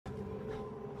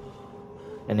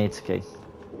It needs a key.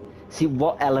 See,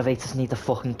 what elevators need a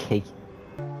fucking key?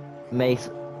 Mate,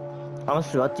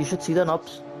 honestly, lad, you should see the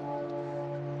knobs.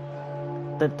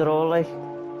 They're all like...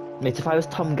 Mate, if I was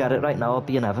Tom Garrett right now, I'd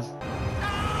be in heaven.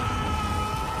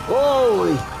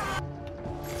 Holy!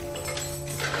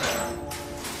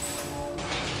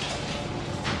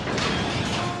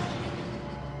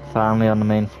 Finally on the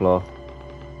main floor.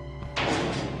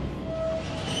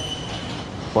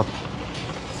 What?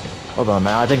 Hold on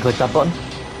now, I didn't click that button.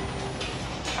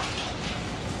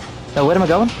 No, where am I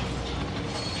going?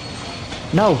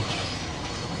 No!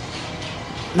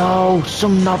 No,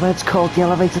 some knobheads called the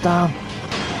elevator down.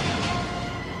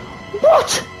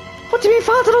 What? What do you mean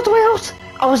found another way out?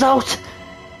 I was out.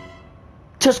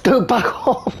 Just go back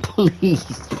home, please.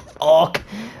 Fuck.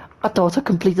 I thought I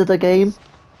completed the game.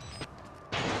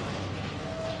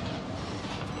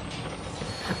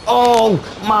 Oh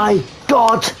my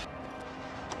god!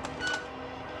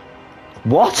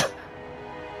 What?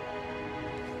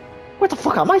 Where the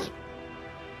fuck am I?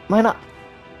 Am I not?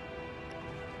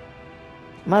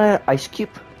 Am I an ice cube?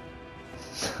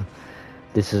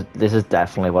 This is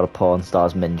definitely what a porn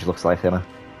star's minge looks like, innit?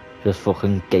 Just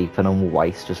fucking gaping and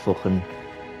white, just fucking...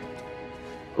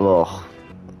 Ugh.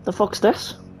 The fuck's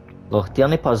this? Look, the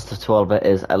only positive to all of it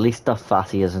is at least the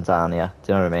fatty isn't down here.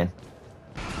 Do you know what I mean?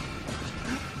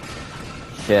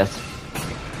 Shit.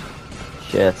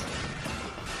 Shit.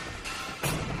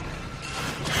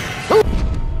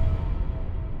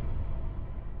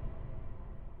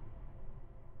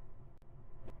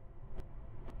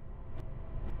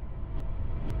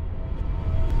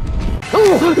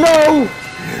 Oh, no!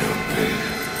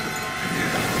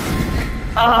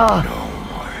 Ah!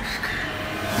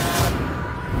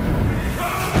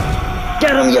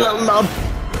 Get him, you little knob!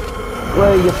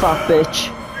 Where are you, fat bitch?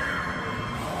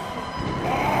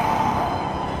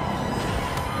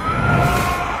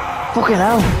 Fucking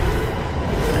hell!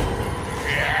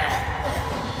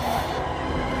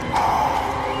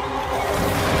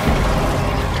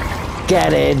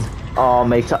 Get in! Oh,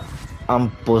 mate,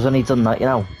 I'm buzzing he done that, you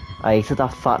know. I hated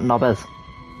that fat knobhead.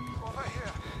 Over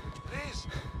here, please.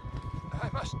 I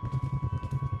must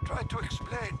try to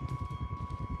explain.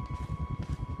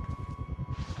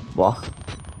 What?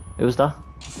 Who was that?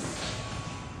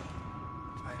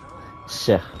 I know.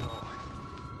 Sick. No.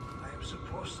 I am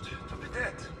supposed to be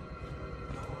dead.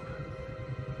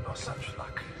 No such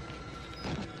luck.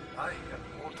 I am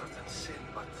older than sin,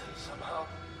 but somehow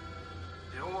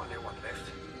the only one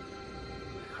left.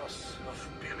 Because of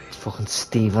Billy. It's fucking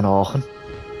Stephen Hawking. He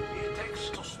takes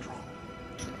too strong.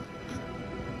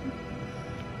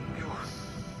 You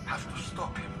have to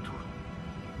stop him to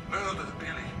murder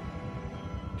Billy.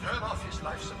 Turn off his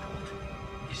life support,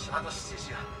 his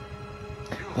anesthesia.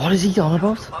 What is he on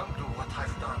about? Undo what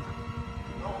I've done.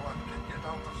 No one can get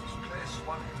out of this place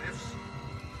while he lives.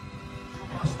 You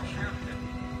must kill him.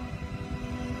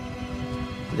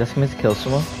 You asking me to kill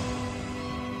someone?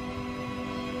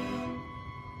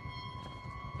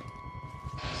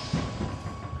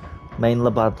 Main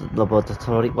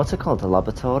laboratory. What's it called? A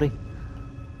laboratory?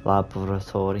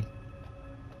 Laboratory.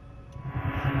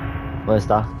 Where's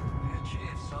that? We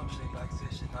achieved something like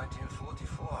this in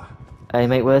 1944. Hey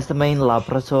mate, where's the main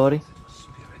laboratory? It was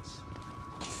spirits.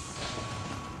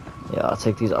 Yeah, I'll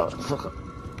take these out.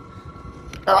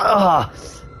 Ah!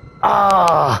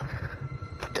 Ah!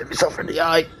 Get myself in the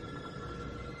eye.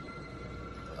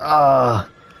 Ah!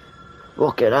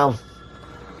 Fucking hell.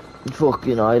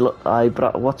 Fucking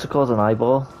what's it called? An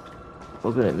eyeball?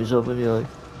 Fucking hit myself in the eye.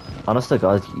 Honest to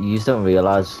God, you just don't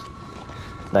realise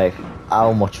like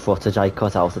how much footage I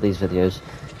cut out of these videos.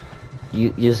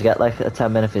 You just get like a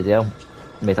 10-minute video.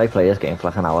 Mate, I play this game for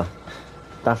like an hour.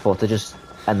 That footage is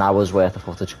an hour's worth of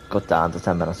footage cut down to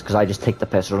 10 minutes because I just take the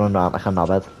piss running around like a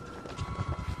knobhead.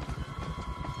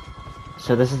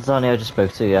 So this is Donnie I just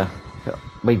spoke to, yeah.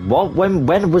 Wait, what?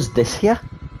 When was this here?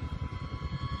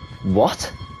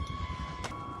 What?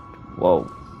 Whoa.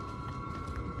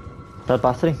 That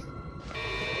battery?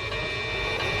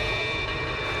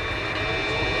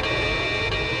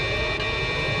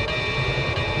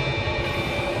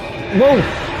 Whoa!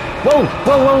 Whoa!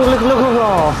 Whoa! Whoa! Look!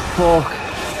 Oh, fuck!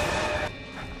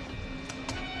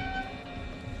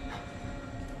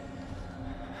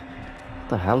 What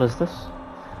the hell is this?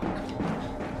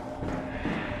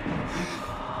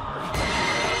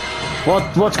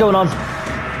 What's going on?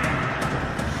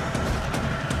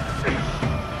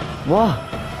 What?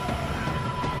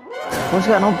 What's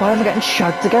going on? Why am I getting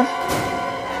shagged again?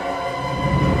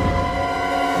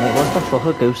 Wait, what's the fuck?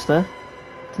 A ghost there?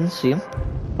 Didn't see him.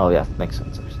 Oh yeah, makes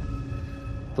sense.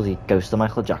 Bloody ghost of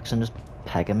Michael Jackson just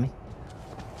pegging me.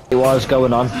 What's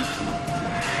going on?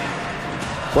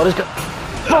 What is go-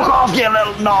 Fuck off, you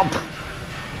little knob!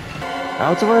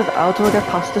 How do I get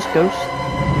past this ghost?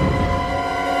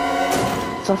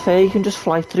 It's not fair, you can just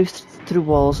fly through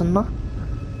walls and that.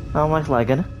 I'm like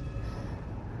lagging it.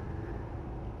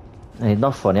 Hey,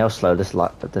 not funny how slow this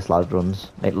lad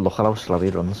runs. Mate, look at how slow he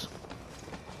runs.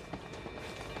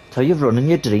 So you run in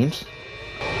your dreams.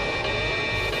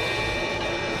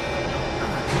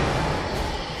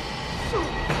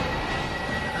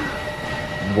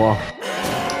 What?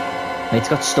 Mate's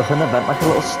got stuck in the vent like a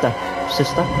little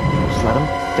step-sister. Just let him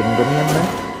finger me in there.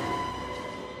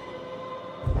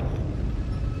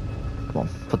 Come on,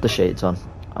 put the shades on,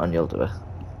 and you'll do it.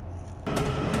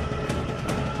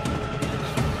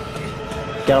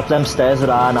 Get up them stairs that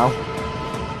are now.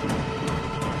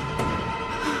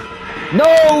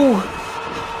 No!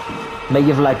 Mate,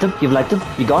 you've legged him,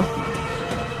 you gone.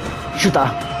 Shoot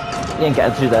that. You ain't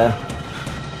getting through there.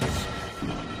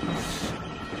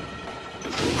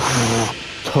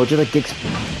 Told you the gigs.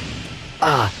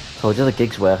 Told you the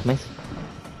gigs work, mate.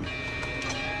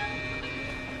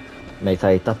 Mate,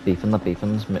 I hate that beeping. That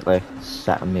beeping's like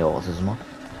setting me autism up.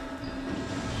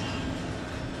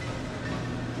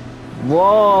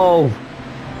 Whoa!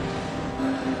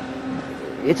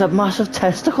 It's a massive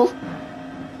testicle.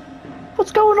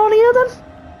 What's going on here then?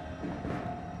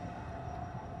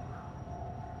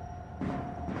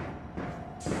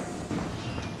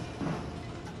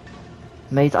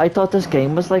 Mate, I thought this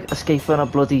game was like escaping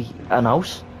an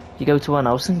house. You go to an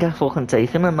house and get fucking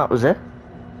taken and that was it.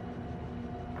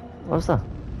 What was that?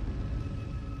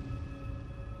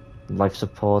 Life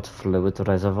support fluid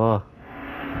reservoir.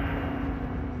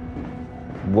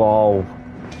 Whoa.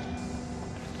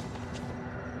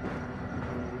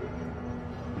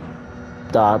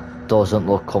 That doesn't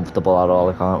look comfortable at all,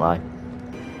 I can't lie.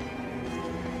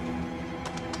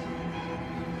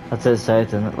 That's it, say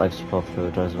it, didn't it? Life support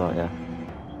fluid reservoir, yeah.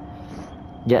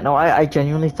 Yeah, no, I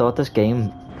genuinely thought this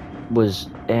game was,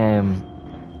 I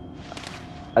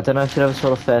don't know if you ever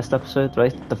saw the first episode,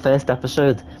 right? The first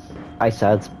episode, I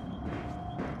said,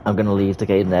 I'm gonna leave the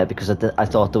game there because I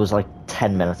thought there was like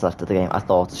 10 minutes left of the game. I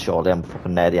thought, surely I'm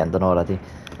fucking near the ending already.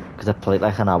 Because I played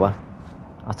like an hour.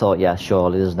 I thought, yeah,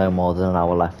 surely there's no more than an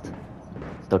hour left.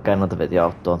 Don't get another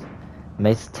video done.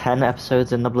 Mate, 10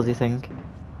 episodes in the bloody thing.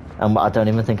 And I don't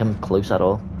even think I'm close at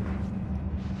all.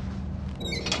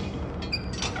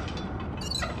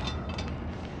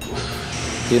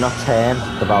 Do not turn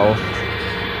the valve.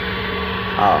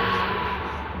 Oh,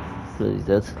 really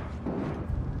did.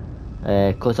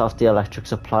 Cut off the electric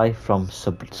supply from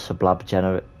sublab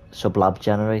generator.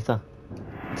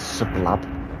 Sublab.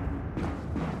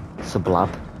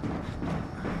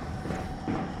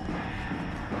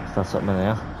 Is that something in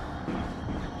there?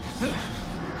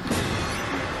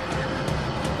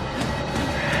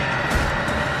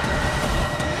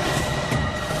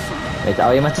 Wait, how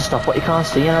are you meant to stop what you can't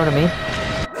see, you know what I mean?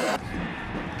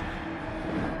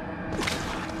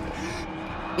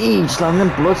 Eee, just landing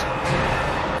in blood.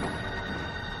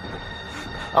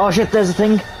 Oh shit, there's a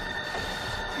thing.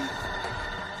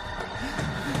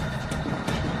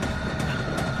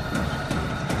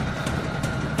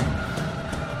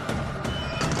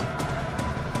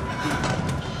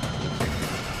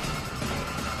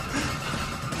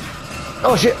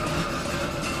 Oh shit.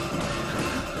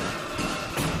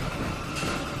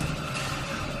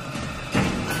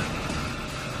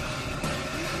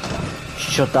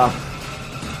 Shut up.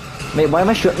 Mate, why am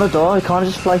I shutting the door? I can't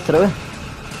just fly through it.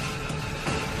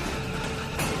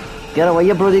 Get away,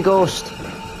 you bloody ghost.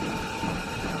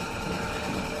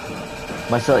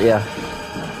 Myself, yeah.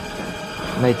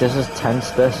 Mate, this is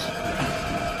tense, this.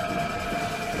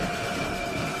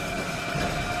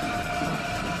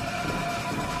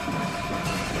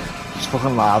 It's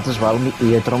fucking loud as well, my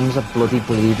eardrums are bloody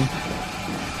bleeding.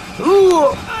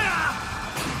 Ooh!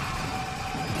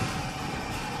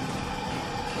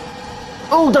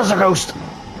 Oh, there's a ghost!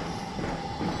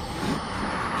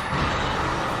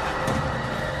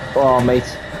 Oh,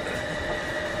 mate.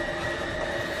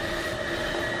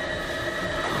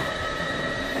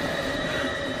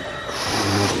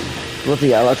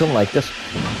 Bloody hell, I don't like this.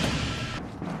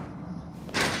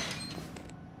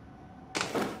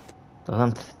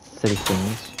 Doesn't three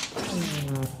things.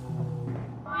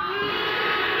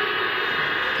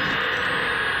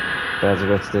 There's a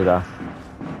way to do that.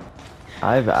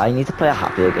 I need to play a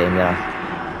happier game, yeah.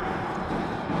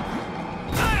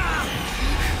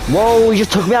 Whoa, you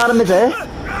just took me out of midair.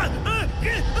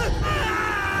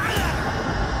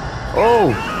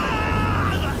 Oh.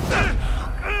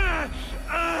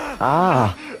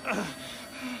 Ah.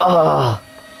 Oh.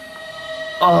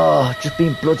 Oh, just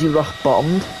being bloody rock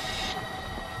bottomed.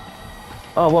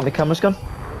 Oh, what, my camera's gone?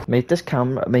 Mate, this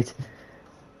camera, mate,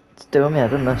 it's doing me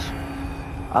head in this.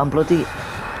 I'm bloody...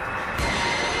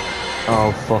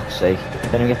 Oh, fuck's sake.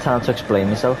 Didn't even get time to explain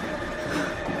myself.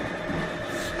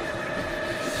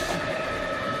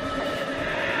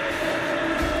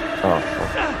 Oh,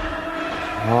 fuck.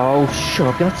 Oh, shut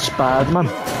up, you're not Spider-Man.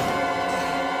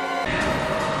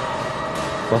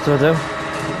 What do I do?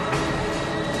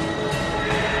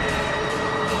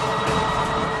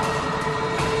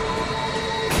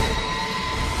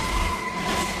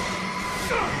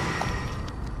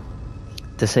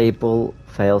 Disable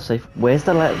failsafe. Where's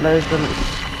the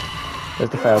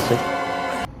failsafe?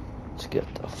 Let's get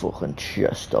the fucking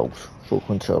chest out.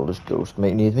 Fucking tell this ghost.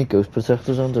 Mate, need me ghost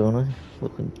protectors on, don't I?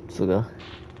 Fucking forgot.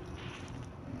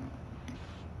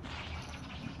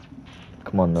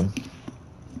 Come on then.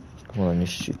 Come on, you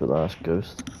stupid ass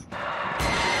ghost.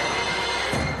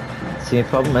 See, the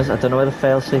problem is I don't know where the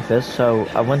failsafe is, so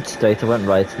I went straight, I went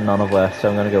right, none of worked, so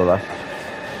I'm gonna go left.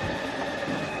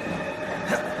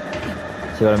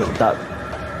 See what I mean?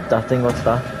 That thing, what's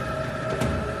that?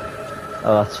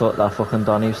 Oh, that's what that fucking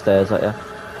Donny stares at you.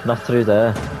 Not through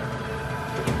there.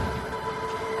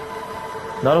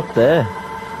 Not up there.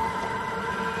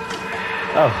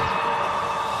 Oh.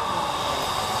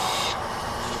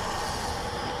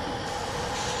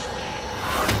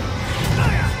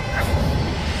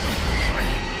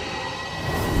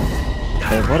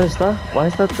 Hey, what is that? Why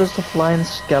is that just a flying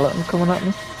skeleton coming at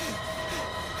me?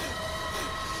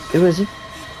 Who is he?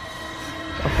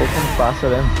 I'll fucking batter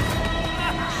him.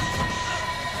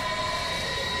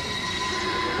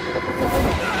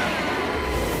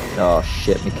 Oh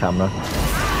shit, me camera.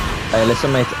 Hey,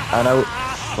 listen mate, I know...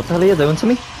 What the hell are you doing to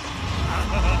me?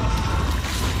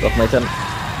 Look mate,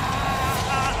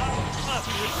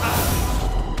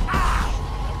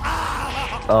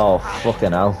 oh,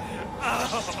 fucking hell.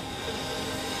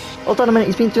 Hold on a minute,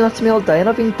 he's been doing that to me all day and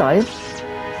I've been dying.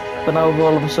 But now we're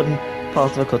all of a sudden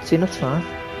part of a cutscene, it's fine.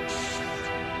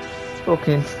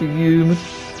 Fucking fuming.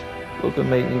 Fucking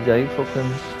make me day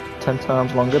fucking 10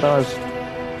 times longer than us.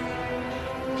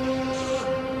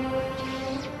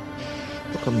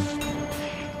 Fucking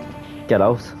get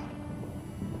out.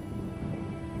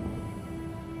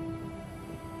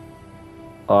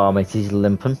 Oh mate, he's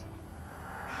limping.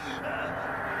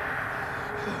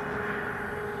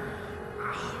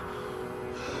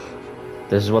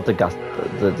 This is what the goth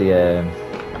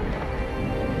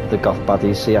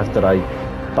baddies see after I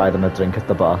buy them a drink at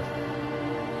the bar.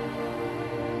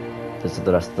 This is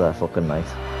the rest of their fucking night.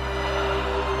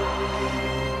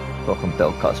 Fucking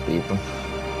Bill Cosby them.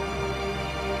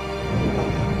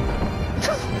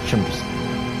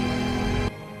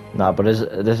 Nah, but this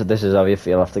is how you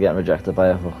feel after getting rejected by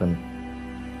a fucking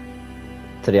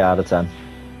 3 out of 10.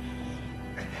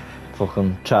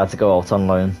 Fucking try to go out on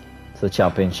loan to the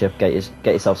championship, get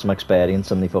yourself some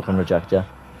experience, and they fucking reject you.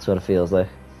 That's what it feels like.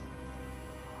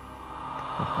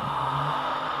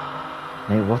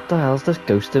 Mate, what the hell's this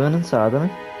ghost doing inside of me?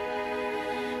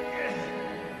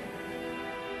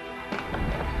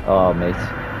 Oh, mate.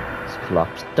 It's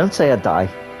collapsed. Don't say I die.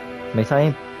 Mate, I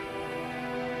ain't...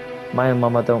 My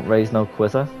mama don't raise no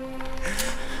quitter.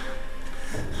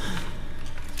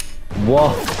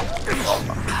 What?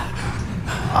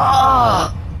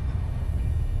 Ah!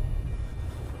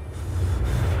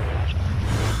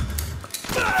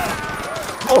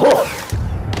 Oh!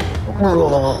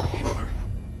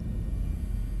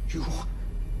 You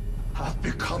have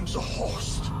become the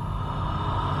host.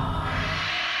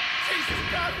 Jesus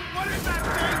God, what is that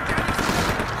thing?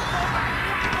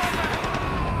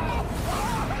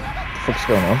 What's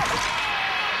going on?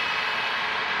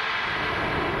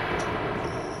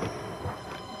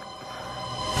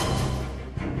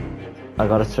 I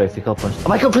got a trophy cup punch.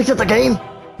 Have I completed the game?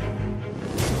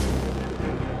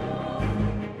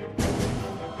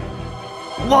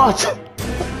 What?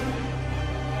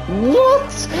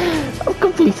 What? I've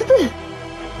completed it?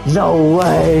 No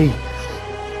way!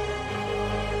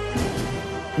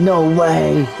 No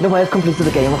way! No way I've completed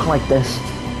the game looking like this.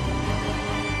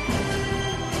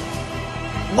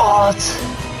 What?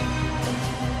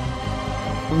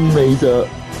 Mate,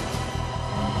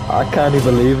 I can't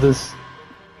even believe this.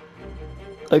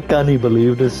 I can't even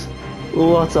believe this.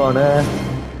 What on earth?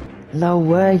 No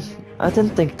way. I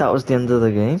didn't think that was the end of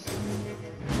the game.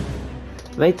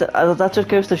 Mate, that just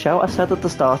goes to show. I said at the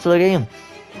start of the game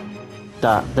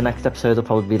that the next episode will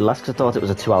probably be the last because I thought it was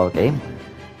a 2-hour game.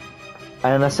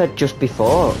 And I said just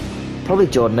before, probably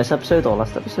during this episode or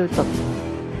last episode, that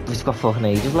we've got fucking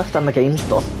ages left and the game's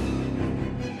done.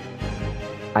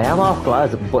 I am half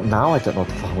glad, but now I don't know what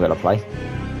the fuck I'm gonna play.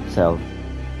 So,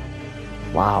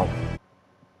 wow.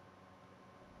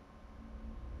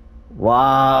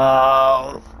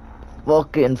 Wow.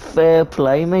 Fucking fair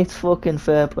play, mate. Fucking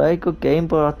fair play. Good game,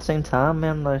 but at the same time,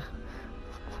 man, like,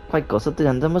 quite gutted. The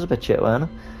ending was a bit shit, wasn't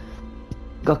it?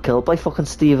 Got killed by fucking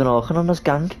Stephen Hawking and his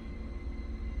gang.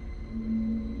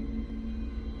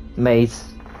 Mate.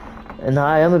 And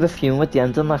I am a bit fuming with the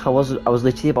ending. Like, I was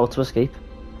literally about to escape.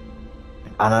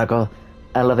 And I got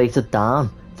elevated down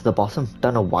to the bottom.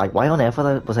 Don't know why. Why on earth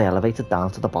was I elevated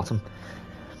down to the bottom?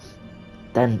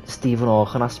 Then Stephen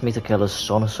Hawking asked me to kill his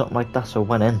son or something like that, so I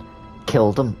went in,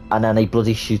 killed him, and then he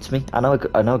bloody shoots me. I know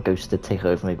a ghost did take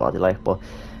over my body, like, but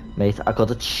mate, I got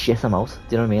to shit him out. Do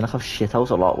you know what I mean? Like, I've shit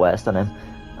out a lot worse than him.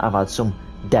 I've had some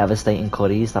devastating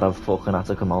curries that I've fucking had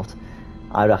to come out.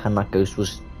 I reckon that ghost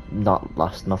was not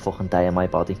lasting a fucking day in my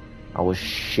body. I was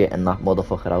shitting that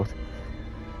motherfucker out.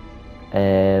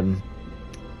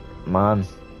 Man,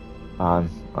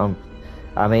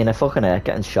 I mean, I fucking hate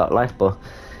getting shot, like, but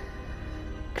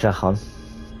crack on,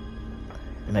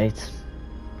 mate.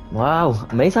 Wow,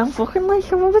 mate, I'm fucking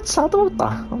like, I'm a bit sad about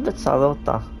that. I'm a bit sad about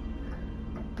that.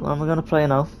 What am I gonna play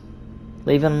now?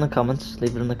 Leave it in the comments.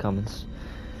 Leave it in the comments.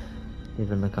 Leave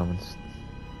it in the comments.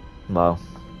 Wow.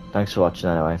 Thanks for watching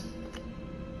anyway.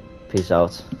 Peace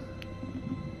out.